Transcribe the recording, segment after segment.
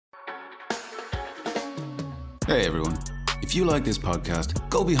Hey everyone. If you like this podcast,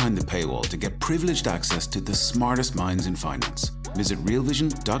 go behind the paywall to get privileged access to the smartest minds in finance. Visit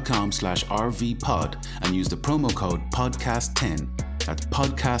realvision.com/rvpod and use the promo code podcast10. That's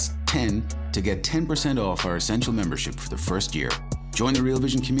podcast10 to get 10% off our essential membership for the first year. Join the Real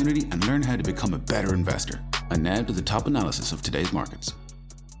Vision community and learn how to become a better investor. And now to the top analysis of today's markets.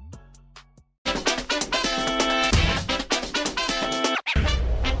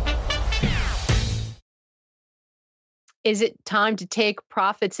 Is it time to take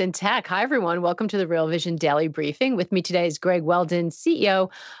profits in tech? Hi, everyone. Welcome to the Real Vision Daily Briefing. With me today is Greg Weldon, CEO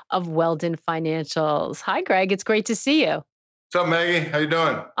of Weldon Financials. Hi, Greg. It's great to see you. What's up, Maggie? How you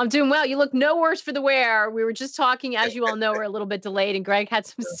doing? I'm doing well. You look no worse for the wear. We were just talking, as you all know, we're a little bit delayed, and Greg had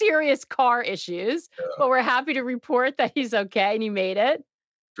some serious car issues, but we're happy to report that he's okay and he made it.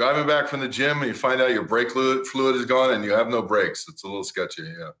 Driving back from the gym and you find out your brake fluid is gone and you have no brakes. It's a little sketchy,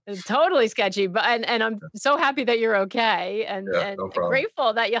 yeah. It's totally sketchy, but and I'm so happy that you're okay and no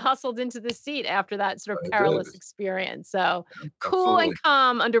grateful that you hustled into the seat after that sort of perilous experience. So cool Absolutely. and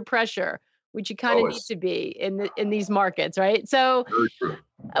calm under pressure, which you kind of need to be in these markets, right? So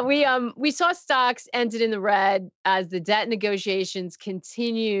we saw stocks ended in the red as the debt negotiations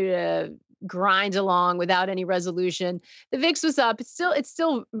continue to grind along without any resolution. The VIX was up. It's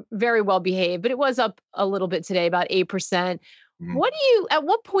still very well behaved, but it was up a little bit today, about 8%. Mm-hmm. At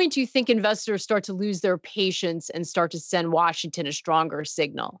what point do you think investors start to lose their patience and start to send Washington a stronger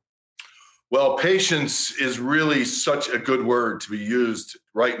signal? Well, patience is really such a good word to be used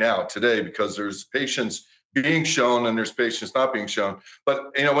right now today, because there's patience being shown and there's patience not being shown.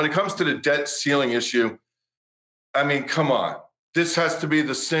 But when it comes to the debt ceiling issue, I mean, come on. This has to be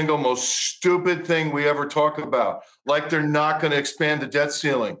the single most stupid thing we ever talk about. Like they're not going to expand the debt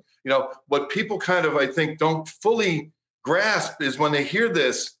ceiling. What people kind of, I think, don't fully grasp is when they hear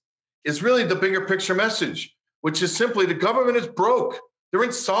this is really the bigger picture message, which is simply the government is broke. They're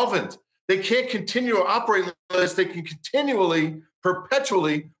insolvent. They can't continue to operate unless they can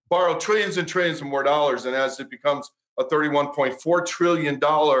perpetually borrow trillions and trillions of more dollars. And as it becomes a $31.4 trillion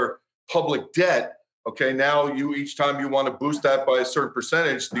public debt, okay, now each time you want to boost that by a certain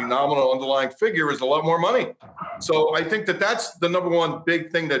percentage, the nominal underlying figure is a lot more money. So I think that's the number one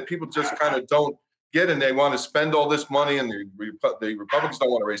big thing that people just kind of don't get, and they want to spend all this money, and the Republicans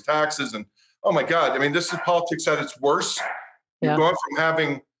don't want to raise taxes. And oh my God, I mean, this is politics at its worst. You're going from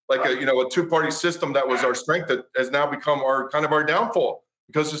having like a two-party system that was our strength that has now become our downfall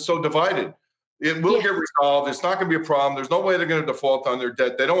because it's so divided. It will get resolved. It's not going to be a problem. There's no way they're going to default on their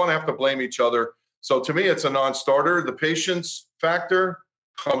debt. They don't want to have to blame each other. So to me, it's a non-starter. The patience factor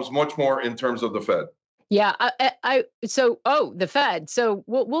comes much more in terms of the Fed. Yeah, the Fed. So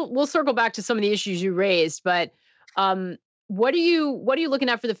we'll circle back to some of the issues you raised, but what are you looking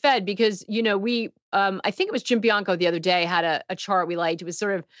at for the Fed? Because I think it was Jim Bianco the other day had a chart we liked. It was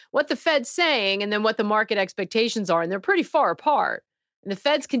sort of what the Fed's saying and then what the market expectations are, and they're pretty far apart. And the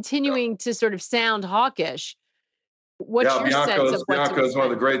Fed's continuing to sort of sound hawkish. What's your sense of Bianco is one of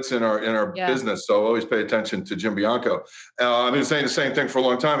the greats in our business, so always pay attention to Jim Bianco. I've been saying the same thing for a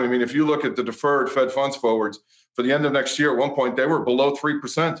long time. I mean, if you look at the deferred Fed funds forwards for the end of next year, at one point they were below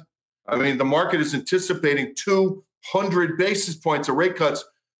 3%. I mean, the market is anticipating 200 basis points of rate cuts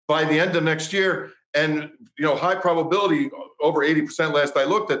by the end of next year, and high probability, over 80% last I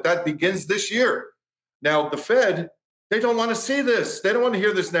looked, that begins this year. Now, the Fed, they don't want to see this. They don't want to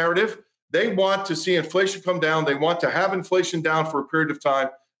hear this narrative. They want to see inflation come down. They want to have inflation down for a period of time.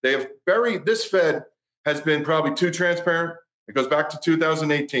 This Fed has been probably too transparent. It goes back to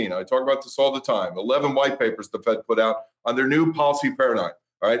 2018. I talk about this all the time. 11 white papers the Fed put out on their new policy paradigm.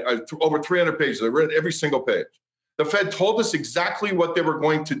 All right, over 300 pages. I read every single page. The Fed told us exactly what they were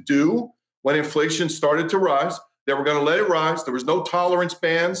going to do when inflation started to rise. They were going to let it rise. There was no tolerance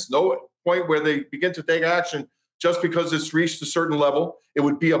bands, no point where they begin to take action just because it's reached a certain level. It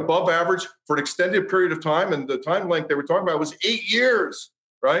would be above average for an extended period of time. And the time length they were talking about was 8 years,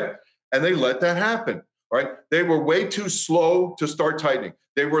 right? And they let that happen, right? They were way too slow to start tightening.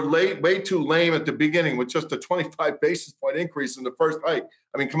 They were way too lame at the beginning with just a 25 basis point increase in the first hike.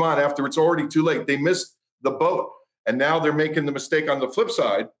 I mean, come on, after it's already too late. They missed the boat. And now they're making the mistake on the flip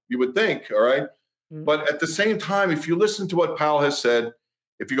side, you would think, all right? Mm-hmm. But at the same time, if you listen to what Powell has said,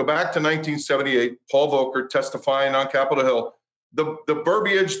 if you go back to 1978, Paul Volcker testifying on Capitol Hill, the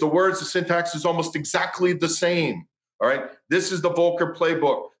verbiage, the words, the syntax is almost exactly the same. All right. This is the Volcker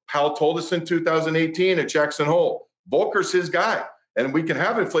playbook. Powell told us in 2018 at Jackson Hole. Volcker's his guy. And we can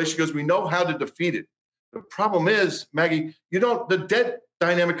have inflation because we know how to defeat it. The problem is, Maggie, the debt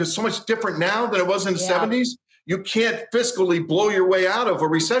dynamic is so much different now than it was in the 70s. You can't fiscally blow your way out of a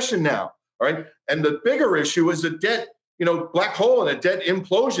recession now. right? And the bigger issue is a debt, black hole and a debt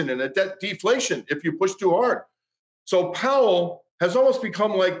implosion and a debt deflation if you push too hard. So Powell has almost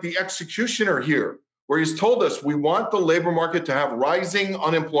become like the executioner here, where he's told us we want the labor market to have rising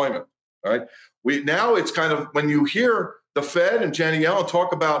unemployment, right? Now it's kind of, when you hear the Fed and Janet Yellen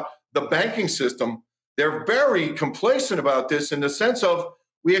talk about the banking system, they're very complacent about this in the sense of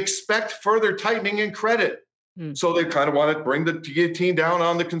we expect further tightening in credit. So they kind of want to bring the guillotine down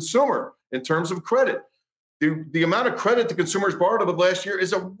on the consumer in terms of credit. The amount of credit the consumers borrowed over the last year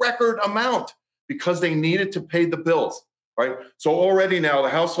is a record amount because they needed to pay the bills, right? So already now the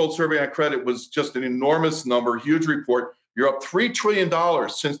household survey on credit was just an enormous number, huge report. You're up $3 trillion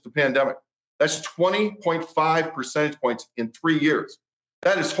since the pandemic. That's 20.5 percentage points in 3 years.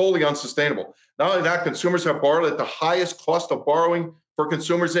 That is wholly unsustainable. Not only that, consumers have borrowed at the highest cost of borrowing for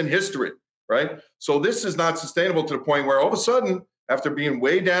consumers in history, right? So this is not sustainable to the point where all of a sudden, after being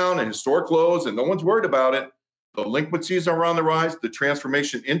way down and historic lows and no one's worried about it, delinquencies are on the rise, the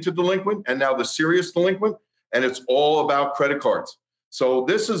transformation into delinquent, and now the serious delinquent, and it's all about credit cards. So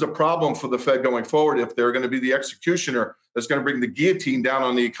this is a problem for the Fed going forward if they're going to be the executioner that's going to bring the guillotine down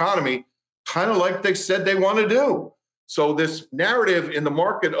on the economy, kind of like they said they want to do. So this narrative in the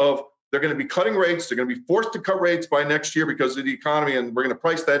market of they're going to be cutting rates, they're going to be forced to cut rates by next year because of the economy, and we're going to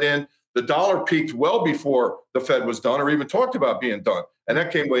price that in. The dollar peaked well before the Fed was done or even talked about being done. And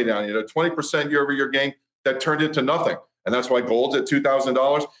that came way down, 20% year-over-year gain that turned into nothing. And that's why gold's at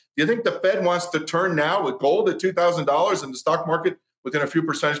 $2,000. Do you think the Fed wants to turn now with gold at $2,000 and the stock market within a few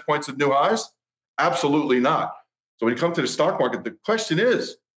percentage points of new highs? Absolutely not. So when you come to the stock market, the question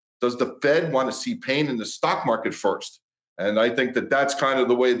is, does the Fed want to see pain in the stock market first? And I think that that's kind of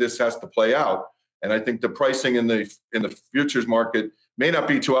the way this has to play out. And I think the pricing in the futures market may not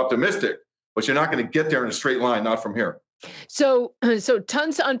be too optimistic, but you're not going to get there in a straight line, not from here. So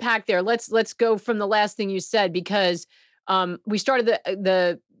tons to unpack there. Let's go from the last thing you said, because we started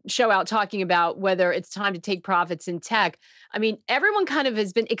the show out talking about whether it's time to take profits in tech. I mean, everyone kind of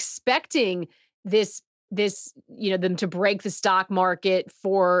has been expecting this, them to break the stock market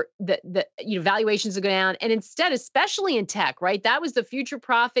for the valuations to go down. And instead, especially in tech, right? That was the future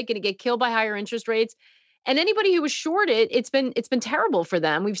profit going to get killed by higher interest rates. And anybody who was short it's been terrible for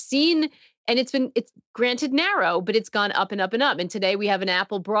them. We've seen, and it's granted narrow, but it's gone up and up and up. And today we have an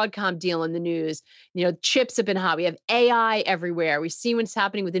Apple Broadcom deal in the news. Chips have been hot. We have AI everywhere. We see what's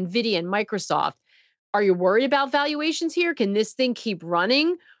happening with NVIDIA and Microsoft. Are you worried about valuations here? Can this thing keep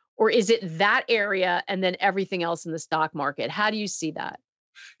running? Or is it that area and then everything else in the stock market? How do you see that?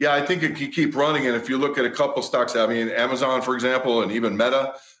 Yeah, I think it can keep running. And if you look at a couple stocks, I mean, Amazon, for example, and even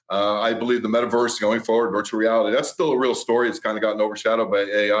Meta, I believe the metaverse going forward, virtual reality, that's still a real story. It's kind of gotten overshadowed by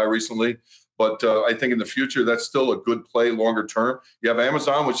AI recently. But I think in the future, that's still a good play longer term. You have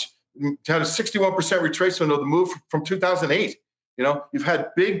Amazon, which had a 61% retracement of the move from 2008. You've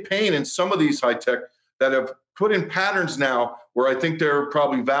had big pain in some of these high tech that have put in patterns now where I think they're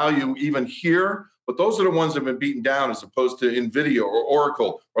probably value even here. But those are the ones that have been beaten down as opposed to NVIDIA or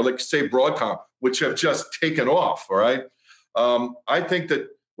Oracle or, like, say, Broadcom, which have just taken off. All right. I think that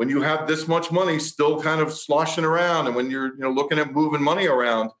when you have this much money still kind of sloshing around, and when you're looking at moving money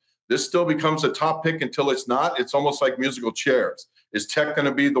around, this still becomes a top pick until it's not. It's almost like musical chairs. Is tech going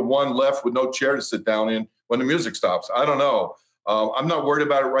to be the one left with no chair to sit down in when the music stops? I don't know. I'm not worried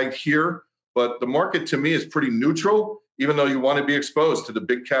about it right here, but the market to me is pretty neutral, even though you want to be exposed to the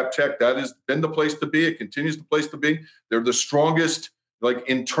big cap tech. That has been the place to be. It continues the place to be. They're the strongest,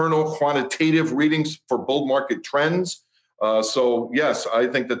 internal quantitative readings for bull market trends. So yes, I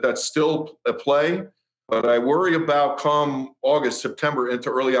think that that's still a play, but I worry about come August, September into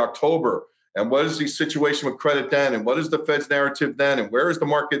early October. And what is the situation with credit then? And what is the Fed's narrative then? And where is the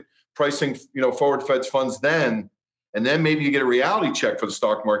market pricing, forward Fed's funds then? And then maybe you get a reality check for the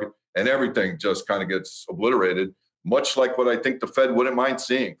stock market and everything just kind of gets obliterated, much like what I think the Fed wouldn't mind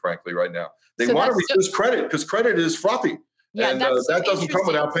seeing, frankly, right now. They want to reduce credit because credit is frothy. Yeah, and that doesn't come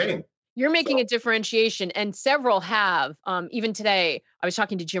without pain. You're making a differentiation, and several have. Even today, I was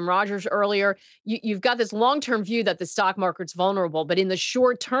talking to Jim Rogers earlier. You've got this long-term view that the stock market's vulnerable, but in the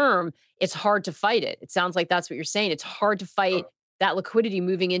short term, it's hard to fight it. It sounds like that's what you're saying. It's hard to fight that liquidity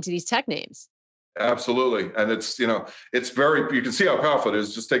moving into these tech names. Absolutely. And it's, it's very, you can see how powerful it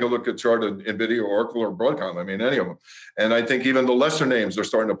is. Just take a look at chart of NVIDIA, Oracle, or Broadcom. I mean, any of them. And I think even the lesser names are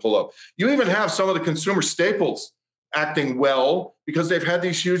starting to pull up. You even have some of the consumer staples acting well because they've had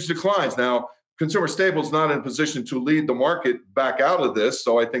these huge declines. Now, consumer staples not in a position to lead the market back out of this.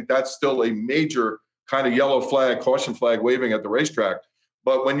 So I think that's still a major kind of yellow flag, caution flag waving at the racetrack.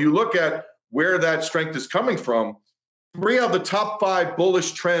 But when you look at where that strength is coming from, 3 out of the top 5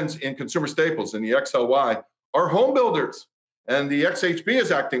 bullish trends in consumer staples in the XLY are home builders. And the XHB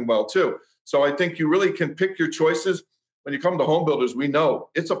is acting well too. So I think you really can pick your choices. When you come to home builders, we know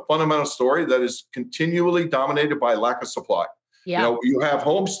it's a fundamental story that is continually dominated by lack of supply. Yeah. You have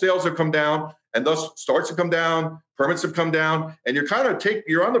home sales have come down, and thus starts have come down, permits have come down, and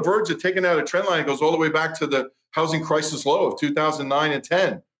you're on the verge of taking out a trend line that goes all the way back to the housing crisis low of 2009 and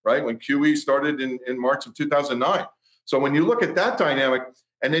 10, right? When QE started in March of 2009. So when you look at that dynamic,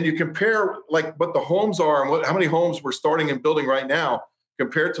 and then you compare like what the homes are and how many homes we're starting and building right now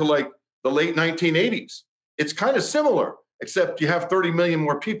compared to like the late 1980s, it's kind of similar, except you have 30 million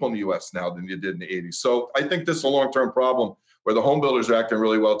more people in the US now than you did in the 80s. So I think this is a long-term problem where the home builders are acting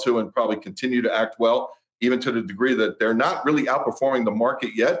really well too, and probably continue to act well, even to the degree that they're not really outperforming the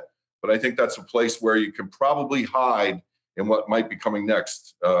market yet. But I think that's a place where you can probably hide in what might be coming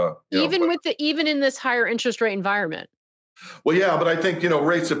next. Even in this higher interest rate environment. Well, yeah, but I think,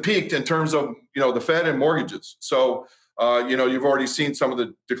 rates have peaked in terms of, the Fed and mortgages. So, you've already seen some of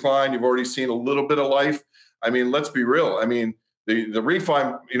the decline. You've already seen a little bit of life. I mean, let's be real. I mean, the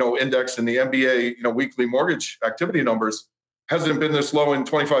refi, index and the MBA, weekly mortgage activity numbers hasn't been this low in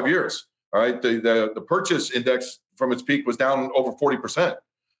 25 years. All right. The purchase index from its peak was down over 40%.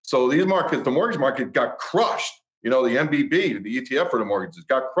 So the mortgage market got crushed. The MBB, the ETF for the mortgages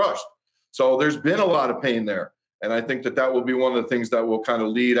got crushed. So there's been a lot of pain there. And I think that will be one of the things that will kind of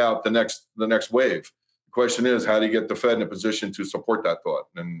lead out the next wave. The question is, how do you get the Fed in a position to support that thought?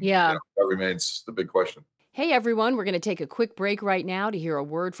 And that remains the big question. Hey, everyone, we're going to take a quick break right now to hear a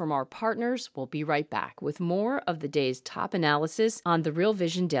word from our partners. We'll be right back with more of the day's top analysis on the Real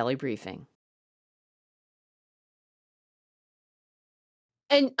Vision Daily Briefing.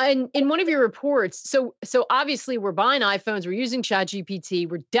 And in one of your reports, so obviously we're buying iPhones, we're using ChatGPT,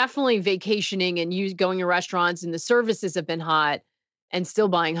 we're definitely vacationing and going to restaurants, and the services have been hot, and still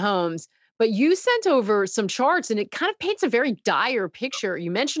buying homes. But you sent over some charts, and it kind of paints a very dire picture.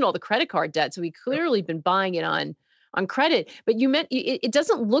 You mentioned all the credit card debt, so we clearly been buying it on credit. But it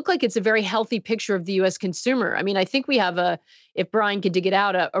doesn't look like it's a very healthy picture of the U.S. consumer. I mean, I think we have if Brian could dig it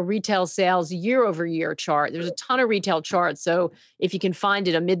out, a retail sales year over year chart. There's a ton of retail charts, so if you can find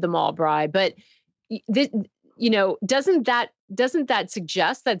it amid them all, Brian. But doesn't that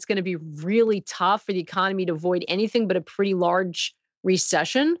suggest that it's going to be really tough for the economy to avoid anything but a pretty large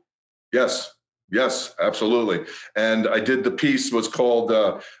recession? Yes, absolutely. And I did the piece was called,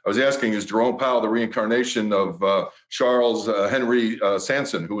 I was asking, is Jerome Powell the reincarnation of Charles Henry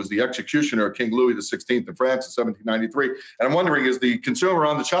Sanson, who was the executioner of King Louis XVI in France in 1793? And I'm wondering, is the consumer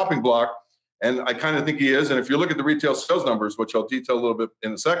on the chopping block? And I kind of think he is. And if you look at the retail sales numbers, which I'll detail a little bit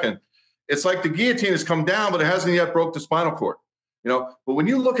in a second, it's like the guillotine has come down, but it hasn't yet broke the spinal cord. But when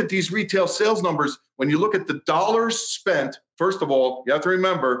you look at these retail sales numbers, when you look at the dollars spent, first of all, you have to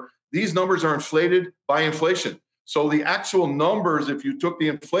remember, these numbers are inflated by inflation. So the actual numbers, if you took the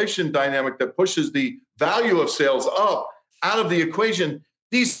inflation dynamic that pushes the value of sales up out of the equation,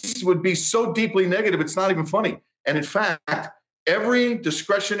 these would be so deeply negative, it's not even funny. And in fact, every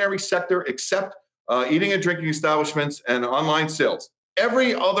discretionary sector except eating and drinking establishments and online sales,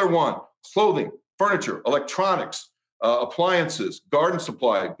 every other one, clothing, furniture, electronics, appliances, garden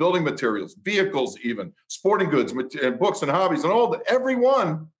supply, building materials, vehicles, even sporting goods, and books and hobbies, and every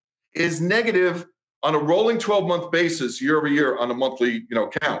one is negative on a rolling 12-month basis, year over year, on a monthly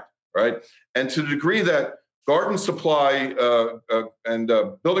count, right? And to the degree that garden supply and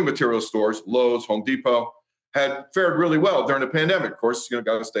building material stores, Lowe's, Home Depot, had fared really well during the pandemic. Of course, got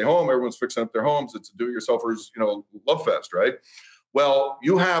to stay home. Everyone's fixing up their homes. It's a do-it-yourselfers, love fest, right? Well,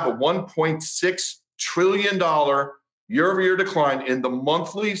 you have a $1.6 trillion year-over-year decline in the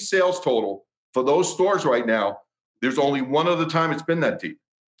monthly sales total for those stores right now. There's only one other time it's been that deep.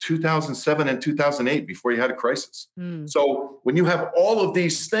 2007 and 2008, before you had a crisis. So when you have all of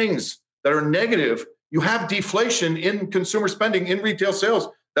these things that are negative, you have deflation in consumer spending in retail sales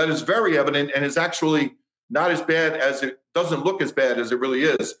that is very evident and is actually not as bad as it doesn't look as bad as it really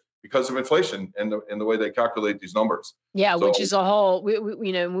is because of inflation and the way they calculate these numbers. Yeah, so, which is a whole.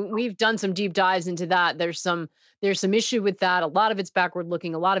 We've done some deep dives into that. There's some issue with that. A lot of it's backward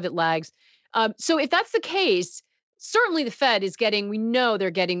looking. A lot of it lags. So if that's the case, certainly the Fed is getting, we know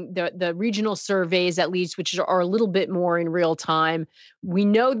they're getting the regional surveys, at least, which are a little bit more in real time. We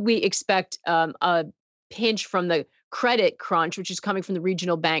know we expect a pinch from the credit crunch, which is coming from the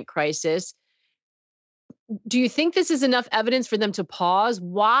regional bank crisis. Do you think this is enough evidence for them to pause?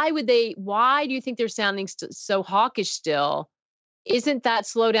 Why do you think they're sounding so hawkish still? Isn't that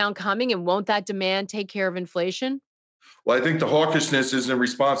slowdown coming, and won't that demand take care of inflation? Well, I think the hawkishness is in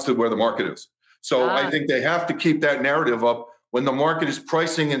response to where the market is. So I think they have to keep that narrative up when the market is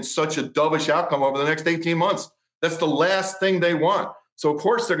pricing in such a dovish outcome over the next 18 months. That's the last thing they want. So, of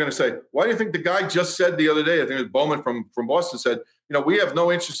course, they're going to say, why do you think the guy just said the other day, I think it was Bowman from Boston said, we have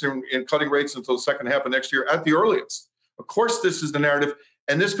no interest in cutting rates until the second half of next year at the earliest. Of course, this is the narrative.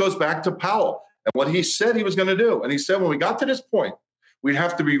 And this goes back to Powell and what he said he was going to do. And he said, when we got to this point, we'd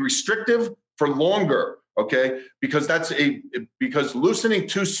have to be restrictive for longer, okay? Because because loosening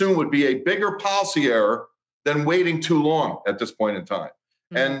too soon would be a bigger policy error than waiting too long at this point in time.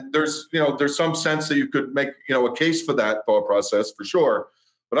 Mm-hmm. And there's some sense that you could make, a case for that thought process for sure.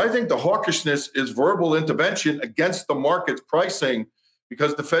 But I think the hawkishness is verbal intervention against the market's pricing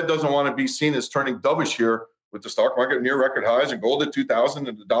because the Fed doesn't want to be seen as turning dovish here with the stock market near record highs and gold at 2,000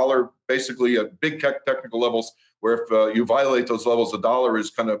 and the dollar basically at big technical levels where if you violate those levels, the dollar is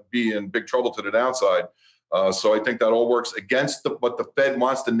going to be in big trouble to the downside. So I think that all works against what the Fed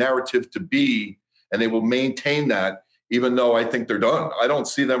wants the narrative to be, and they will maintain that even though I think they're done. I don't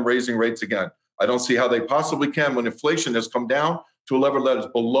see them raising rates again. I don't see how they possibly can when inflation has come down to a level that is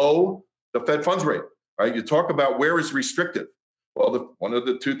below the Fed funds rate. Right? You talk about where is restrictive. Well, one of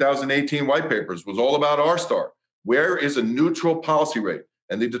the 2018 white papers was all about R-star. Where is a neutral policy rate?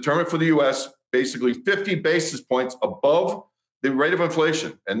 And they determined for the U.S. basically 50 basis points above the rate of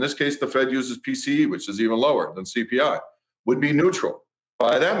inflation. In this case, the Fed uses PCE, which is even lower than CPI, would be neutral.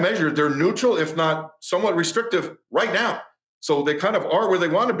 By that measure, they're neutral, if not somewhat restrictive right now. So they kind of are where they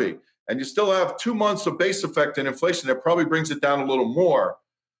want to be. And you still have 2 months of base effect in inflation that probably brings it down a little more.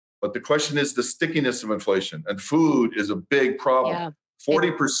 But the question is the stickiness of inflation. And food is a big problem. Yeah.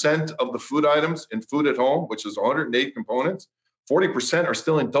 40% of the food items in food at home, which is 108 components, 40% are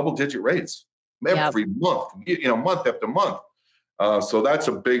still in double-digit rates every month, month after month. So that's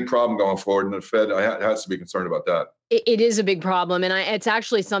a big problem going forward, and the Fed has to be concerned about that. It is a big problem, and it's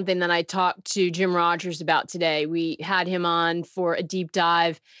actually something that I talked to Jim Rogers about today. We had him on for a deep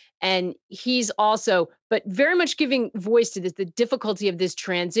dive, and he's also, but very much giving voice to this, the difficulty of this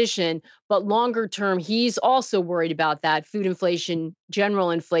transition, but longer term, he's also worried about that food inflation,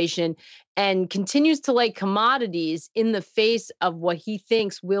 general inflation, and continues to like commodities in the face of what he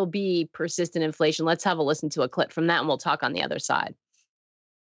thinks will be persistent inflation. Let's have a listen to a clip from that, and we'll talk on the other side.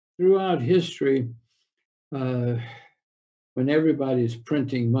 Throughout history, when everybody's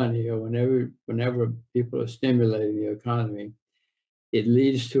printing money or whenever people are stimulating the economy, it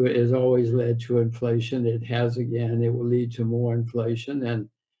has always led to inflation. It has again, it will lead to more inflation. And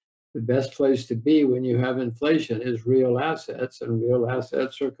the best place to be when you have inflation is real assets, and real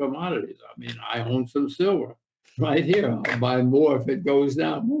assets are commodities. I mean, I own some silver right here. I'll buy more if it goes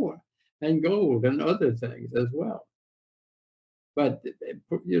down more, and gold and other things as well. But,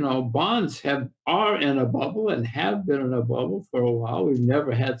 bonds are in a bubble and have been in a bubble for a while. We've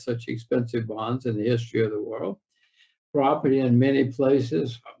never had such expensive bonds in the history of the world. Property in many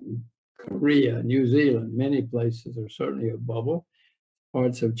places, Korea, New Zealand, many places are certainly a bubble.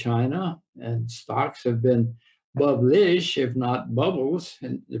 Parts of China, and stocks have been bubblish, if not bubbles,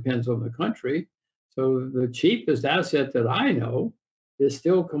 and it depends on the country. So the cheapest asset that I know is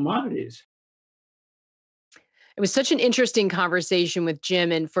still commodities. It was such an interesting conversation with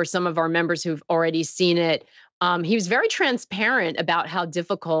Jim, and for some of our members who've already seen it, he was very transparent about how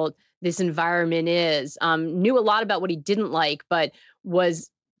difficult this environment is, knew a lot about what he didn't like, but was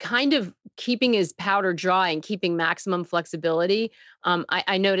kind of keeping his powder dry and keeping maximum flexibility.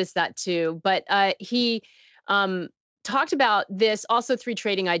 I noticed that too, but he talked about this, also 3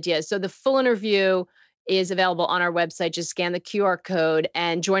 trading ideas. So the full interview is available on our website. Just scan the QR code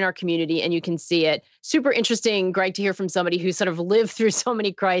and join our community and you can see it. Super interesting, Greg, to hear from somebody who sort of lived through so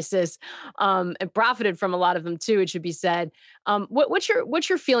many crises and profited from a lot of them too, it should be said. What's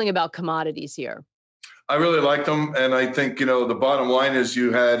your feeling about commodities here? I really like them. And I think, the bottom line is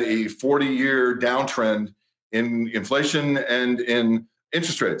you had a 40-year downtrend in inflation and in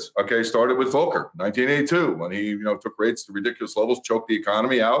interest rates. Okay, started with Volcker, 1982, when he took rates to ridiculous levels, choked the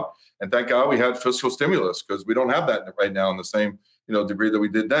economy out. And thank God we had fiscal stimulus, because we don't have that right now in the same degree that we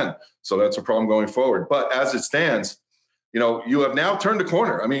did then. So that's a problem going forward. But as it stands, you have now turned the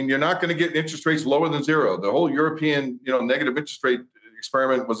corner. I mean, you're not going to get interest rates lower than zero. The whole European negative interest rate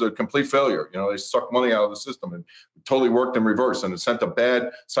experiment was a complete failure. They sucked money out of the system and it totally worked in reverse, and it sent a bad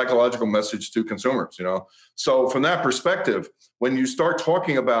psychological message to consumers. So from that perspective, when you start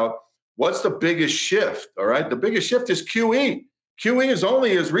talking about what's the biggest shift, all right, the biggest shift is QE. QE is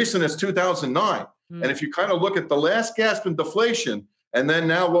only as recent as 2009. And if you kind of look at the last gasp in deflation, and then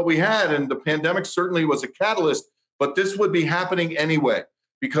now what we had, and the pandemic certainly was a catalyst, but this would be happening anyway,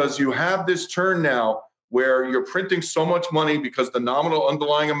 because you have this turn now where you're printing so much money because the nominal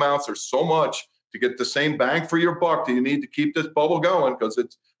underlying amounts are so much to get the same bang for your buck that you need to keep this bubble going, because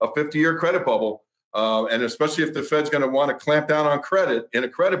it's a 50-year credit bubble. And especially if the Fed's going to want to clamp down on credit in a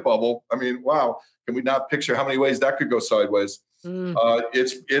credit bubble. I mean, wow, can we not picture how many ways that could go sideways?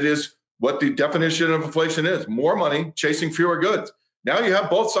 It is what the definition of inflation is: more money chasing fewer goods. Now you have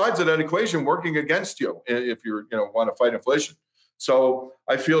both sides of that equation working against you if you want to fight inflation. So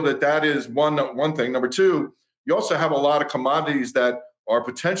I feel that is one thing. Number two, you also have a lot of commodities that are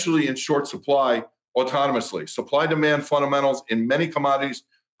potentially in short supply autonomously. Supply-demand fundamentals in many commodities,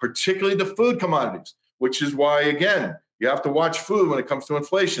 particularly the food commodities, which is why, again, you have to watch food when it comes to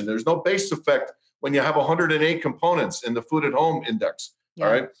inflation. There's no base effect when you have 108 components in the food at home index. Yeah.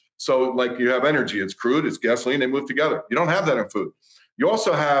 All right. So like you have energy, it's crude, it's gasoline, they move together. You don't have that in food. You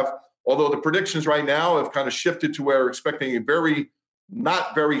also have, although the predictions right now have kind of shifted to where we're expecting a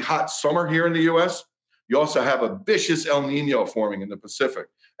not very hot summer here in the US, you also have a vicious El Nino forming in the Pacific.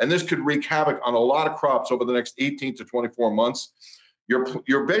 And this could wreak havoc on a lot of crops over the next 18 to 24 months.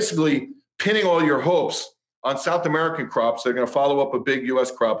 You're basically pinning all your hopes on South American crops. They're going to follow up a big US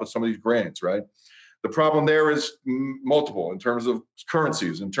crop with some of these grains, right? The problem there is multiple in terms of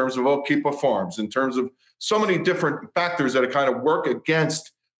currencies, in terms of oak-keeper farms, in terms of so many different factors that kind of work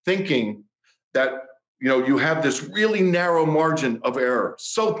against thinking that you have this really narrow margin of error,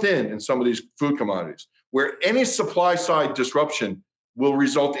 so thin in some of these food commodities, where any supply side disruption will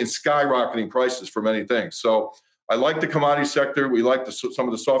result in skyrocketing prices for many things. So I like the commodity sector. We like some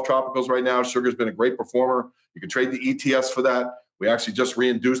of the soft tropicals right now. Sugar's been a great performer. You can trade the ETFs for that. We actually just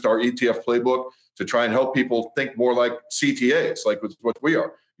reintroduced our ETF playbook to try and help people think more like CTAs, like what we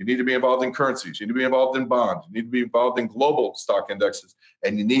are. You need to be involved in currencies. You need to be involved in bonds. You need to be involved in global stock indexes.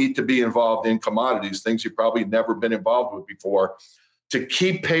 And you need to be involved in commodities, things you've probably never been involved with before, to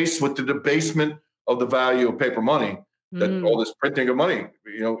keep pace with the debasement of the value of paper money that all this printing of money,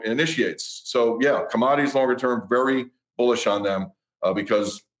 initiates. So yeah, commodities longer term, very bullish on them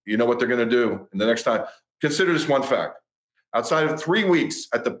because you know what they're going to do in the next time. Consider this one fact. Outside of 3 weeks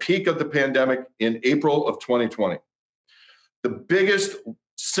at the peak of the pandemic in April of 2020, the biggest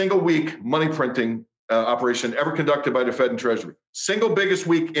single week money printing operation ever conducted by the Fed and Treasury, single biggest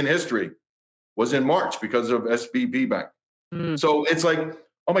week in history, was in March because of SVB Bank. So it's like,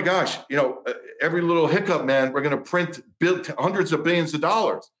 oh my gosh, every little hiccup, man, we're going to print hundreds of billions of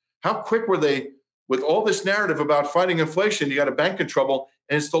dollars. How quick were they with all this narrative about fighting inflation? You got a bank in trouble,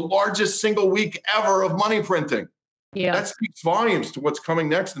 and it's the largest single week ever of money printing. Yeah. That speaks volumes to what's coming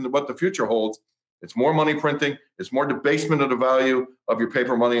next and what the future holds. It's more money printing. It's more debasement of the value of your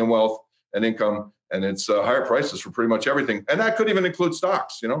paper money and wealth and income. And it's higher prices for pretty much everything. And that could even include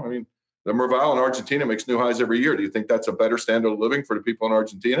stocks. The Merval in Argentina makes new highs every year. Do you think that's a better standard of living for the people in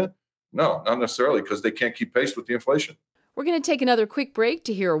Argentina? No, not necessarily, because they can't keep pace with the inflation. We're going to take another quick break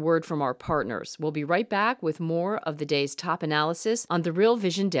to hear a word from our partners. We'll be right back with more of the day's top analysis on the Real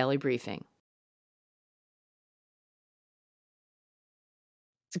Vision Daily Briefing.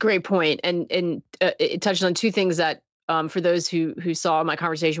 It's a great point. And it touched on two things that, for those who saw my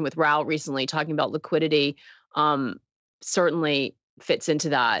conversation with Raul recently, talking about liquidity, certainly fits into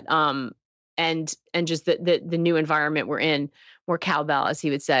that. And just the new environment we're in, more cowbell, as he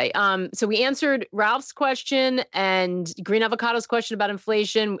would say. So we answered Ralph's question and Green Avocado's question about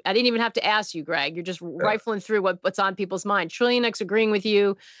inflation. I didn't even have to ask you, Greg. You're just rifling through what's on people's mind. Trillion X agreeing with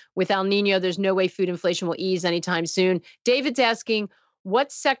you. With El Nino, there's no way food inflation will ease anytime soon. David's asking,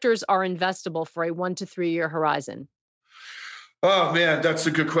 what sectors are investable for a 1 to 3 year horizon? Oh man, that's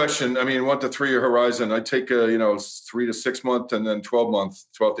a good question. 1 to 3 year horizon. I take a 3 to 6 month and then 12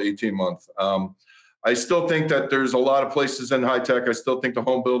 to 18 month. I still think that there's a lot of places in high tech. I still think the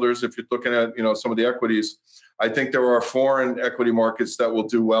home builders, if you're looking at some of the equities, I think there are foreign equity markets that will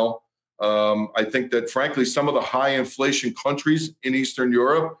do well. I think that frankly, some of the high inflation countries in Eastern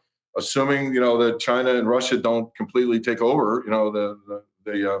Europe, assuming that China and Russia don't completely take over,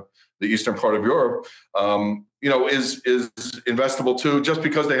 the eastern part of Europe, is investable too, just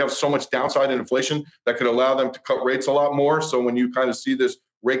because they have so much downside in inflation that could allow them to cut rates a lot more. So when you kind of see this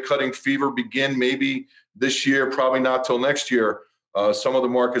rate cutting fever begin, maybe this year, probably not till next year, some of the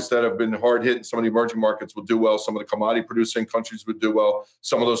markets that have been hard hit, some of the emerging markets will do well. Some of the commodity producing countries would do well.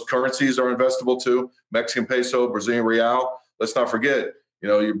 Some of those currencies are investable too. Mexican peso, Brazilian real. Let's not forget,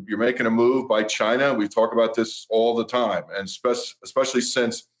 you're making a move by China. We talk about this all the time, and especially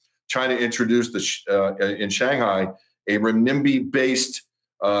since China introduced in Shanghai a renminbi-based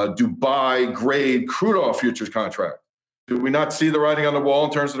Dubai-grade crude oil futures contract. Do we not see the writing on the wall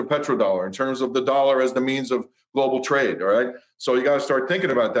in terms of the petrodollar, in terms of the dollar as the means of global trade? All right. So you got to start thinking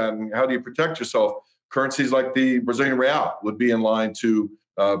about that. And how do you protect yourself? Currencies like the Brazilian real would be in line to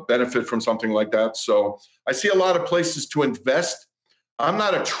benefit from something like that. So I see a lot of places to invest. I'm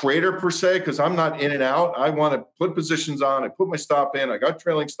not a trader per se, because I'm not in and out. I want to put positions on. I put my stop in. I got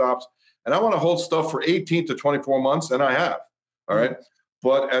trailing stops, and I want to hold stuff for 18 to 24 months, and I have. All right.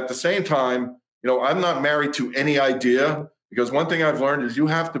 But at the same time, I'm not married to any idea, because one thing I've learned is you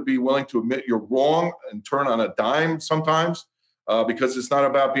have to be willing to admit you're wrong and turn on a dime sometimes, because it's not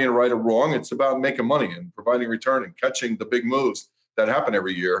about being right or wrong. It's about making money and providing return and catching the big moves that happen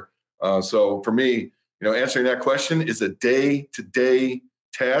every year. So for me, answering that question is a day-to-day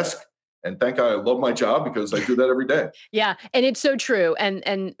task. And thank God I love my job, because I do that every day. Yeah. And it's so true.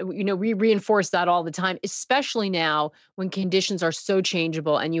 And we reinforce that all the time, especially now when conditions are so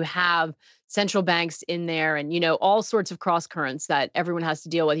changeable and you have central banks in there and, all sorts of cross currents that everyone has to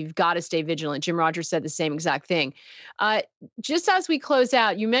deal with. You've got to stay vigilant. Jim Rogers said the same exact thing. Just as we close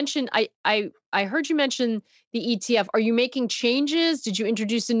out, you mentioned, I heard you mention the ETF. Are you making changes? Did you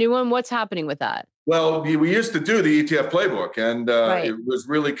introduce a new one? What's happening with that? Well, we used to do the ETF playbook, and It was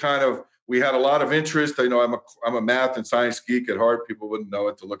really we had a lot of interest. I'm a math and science geek at heart. People wouldn't know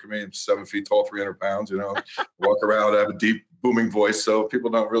it to look at me. I'm 7 feet tall, 300 pounds, walk around, I have a deep booming voice. So people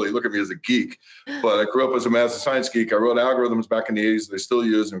don't really look at me as a geek, but I grew up as a math and science geek. I wrote algorithms back in the 80s. They still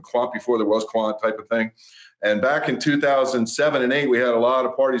use, and quant before there was quant type of thing. And back in 2007 and 8, we had a lot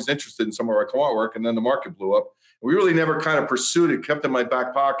of parties interested in some of our quant work, and then the market blew up. We really never kind of pursued it, kept it in my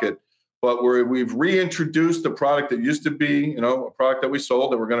back pocket. But we've reintroduced a product that used to be, a product that we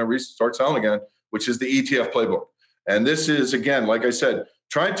sold that we're going to start selling again, which is the ETF playbook. And this is, again, like I said,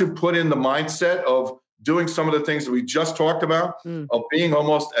 trying to put in the mindset of doing some of the things that we just talked about, of being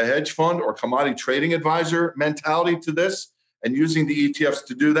almost a hedge fund or commodity trading advisor mentality to this, and using the ETFs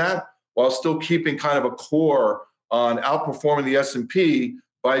to do that, while still keeping kind of a core on outperforming the S&P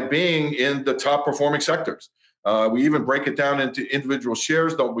by being in the top performing sectors. We even break it down into individual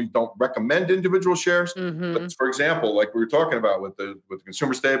shares. We don't recommend individual shares. But for example, like we were talking about with the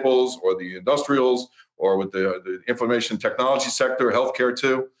consumer staples or the industrials, or with the information technology sector, healthcare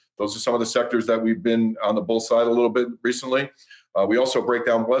too. Those are some of the sectors that we've been on the bull side a little bit recently. We also break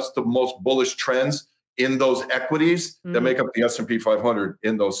down what's the most bullish trends in those equities that make up the S&P 500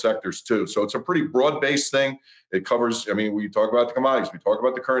 in those sectors too. So it's a pretty broad-based thing. It covers, we talk about the commodities, we talk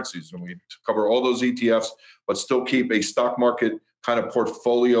about the currencies, and we cover all those ETFs, but still keep a stock market kind of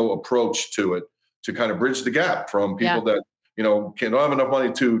portfolio approach to it, to kind of bridge the gap from people that, don't have enough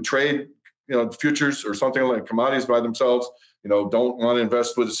money to trade, futures or something like commodities by themselves, don't want to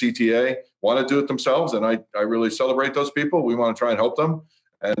invest with a CTA, want to do it themselves. And I really celebrate those people. We want to try and help them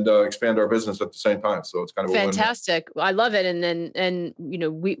and expand our business at the same time. So it's kind of fantastic. I love it. And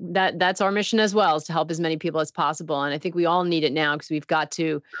that's our mission as well, is to help as many people as possible. And I think we all need it now, because we've got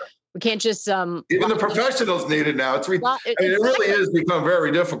to. We can't just even the professionals need it now. It really is become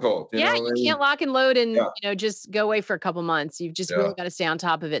very difficult. You can't lock and load and just go away for a couple months. You've just really got to stay on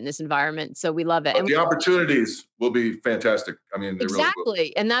top of it in this environment. So we love it. And the opportunities will be fantastic. Exactly.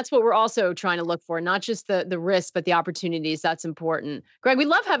 Really, and that's what we're also trying to look for, not just the risks, but the opportunities. That's important. Greg, we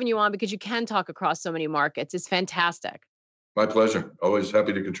love having you on, because you can talk across so many markets. It's fantastic. My pleasure. Always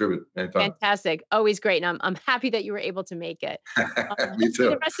happy to contribute anytime. Fantastic. Always great. And I'm happy that you were able to make it. Me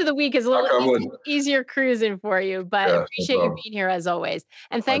too. The rest of the week is a little easier cruising for you, but I appreciate you being here as always.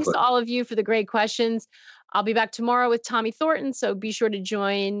 And thanks to all of you for the great questions. I'll be back tomorrow with Tommy Thornton, so be sure to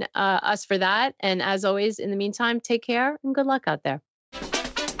join us for that. And as always, in the meantime, take care and good luck out there.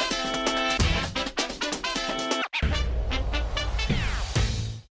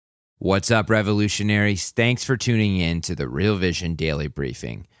 What's up, revolutionaries? Thanks for tuning in to the Real Vision Daily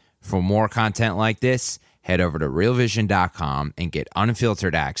Briefing. For more content like this, head over to realvision.com and get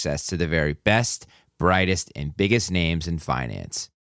unfiltered access to the very best, brightest, and biggest names in finance.